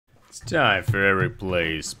It's time for Eric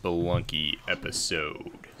Plays Spelunky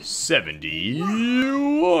episode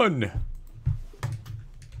 71.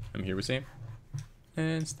 I'm here with Sam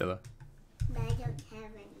and Stella. But I don't have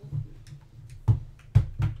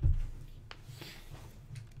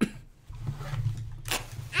any.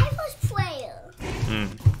 I was player.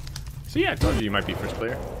 So yeah, I told you might be first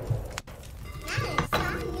player. Nice.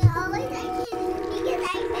 You always I can because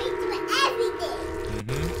I make for everything.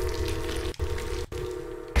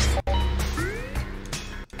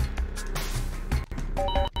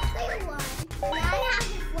 Player one. Now I have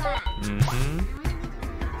the flag.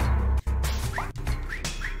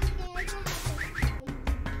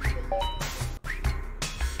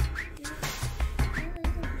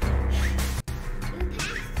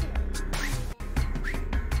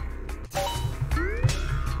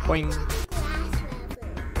 Boing.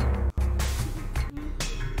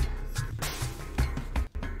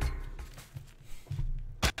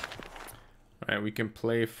 Alright, we can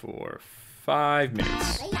play for 5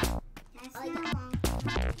 minutes.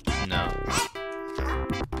 No.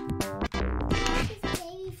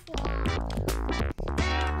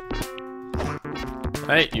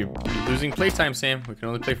 Hey, you're losing playtime, Sam. We can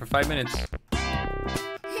only play for 5 minutes.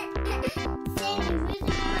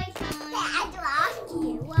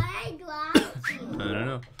 I don't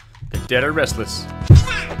know. Get dead or restless.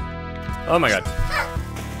 Oh my god.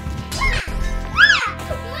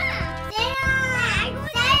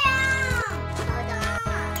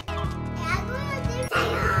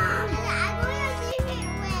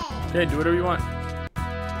 Okay, do whatever you want.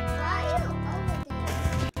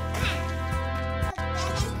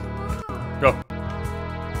 Go.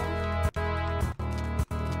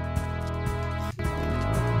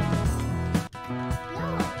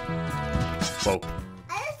 Whoa.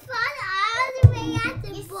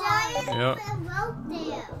 Yep.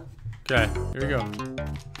 Okay, here we go.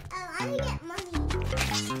 I get money.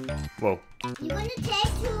 Whoa. You're gonna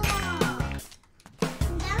take too long.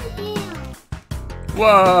 Down here.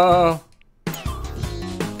 Whoa.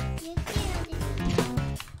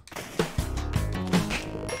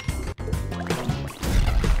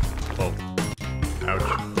 Whoa. Ouch.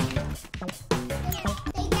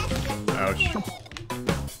 Ouch.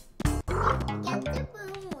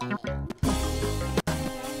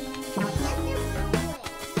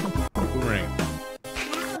 Boomerang.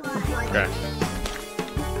 Okay.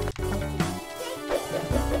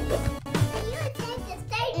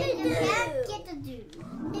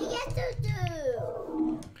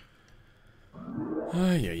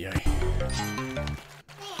 Ay, ay, ay.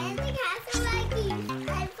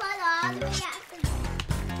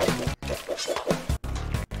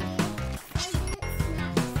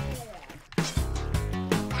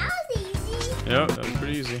 Yep, that was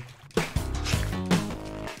pretty easy.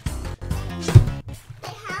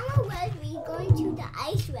 How was we going to the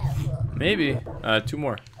ice level? Maybe. 2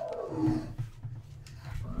 more.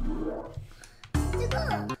 To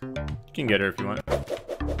go. You can get her if you want.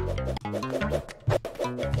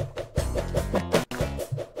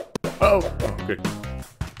 Oh, good.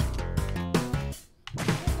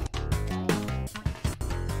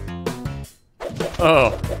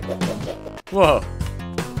 Oh. Whoa.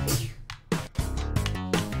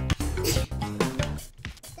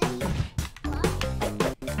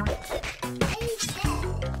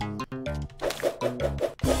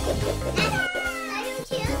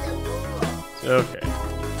 Okay.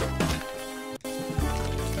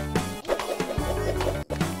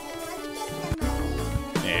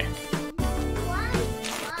 Eh.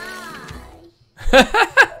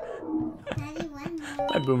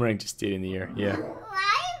 My boomerang just stayed in the air. Yeah.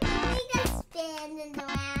 Why are we just spinning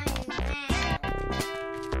around and around?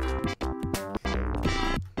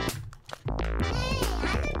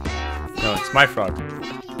 No, it's my frog.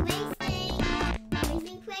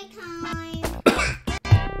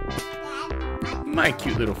 My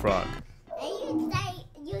cute little frog. You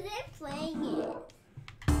didn't play it.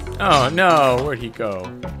 Oh no, where'd he go?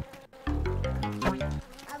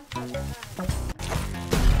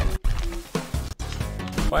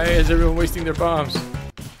 Why is everyone wasting their bombs?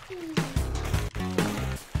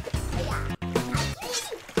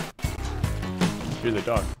 You're the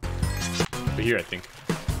dog. But here, I think.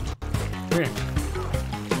 Come here.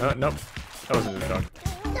 Nope. That wasn't the dog.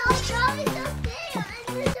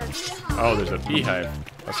 Oh, there's a beehive.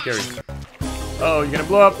 That's scary. Oh, you're gonna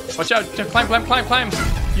blow up. Watch out. Climb, climb, climb, climb.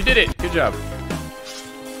 You did it. Good job.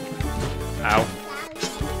 Ow.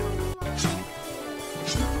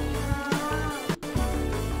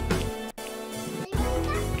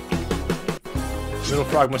 Little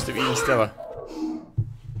frog must have eaten Stella.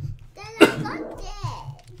 Then I got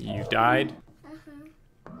dead. You died?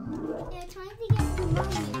 Uh-huh. They're trying to get the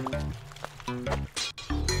money.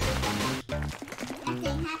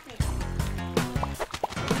 Nothing happened.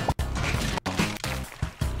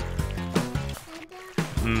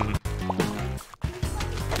 Mm.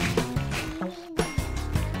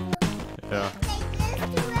 Yeah.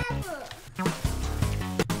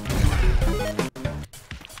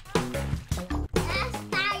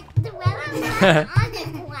 Wow,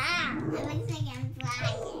 it looks like I'm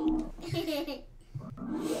flying.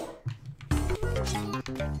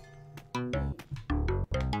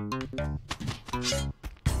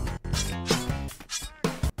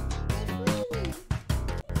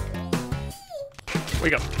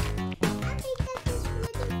 Wake up.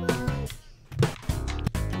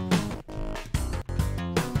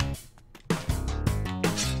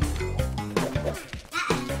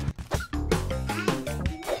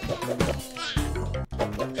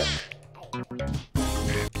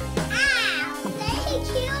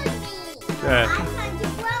 I'm trying to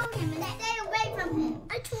blow him and stay away from him.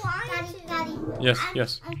 I'm trying to. Daddy. Yes,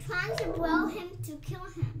 yes. I'm trying to blow him to kill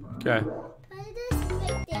him. Okay. But it is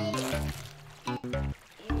right there.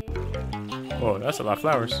 Oh, that's a lot of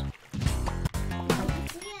flowers.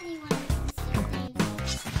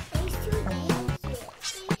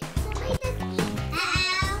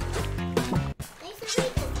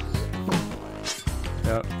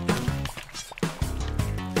 Yep.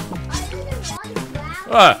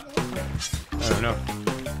 Ah! I don't know.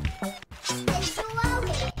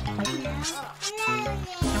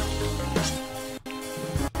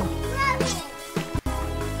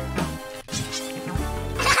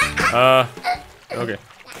 Okay.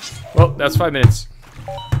 Well, that's 5 minutes.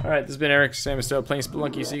 Alright, this has been Eric, Sam, and still playing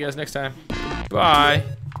Spelunky. See you guys next time. Bye!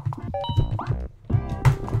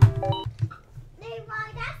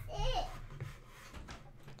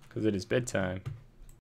 Because it is bedtime.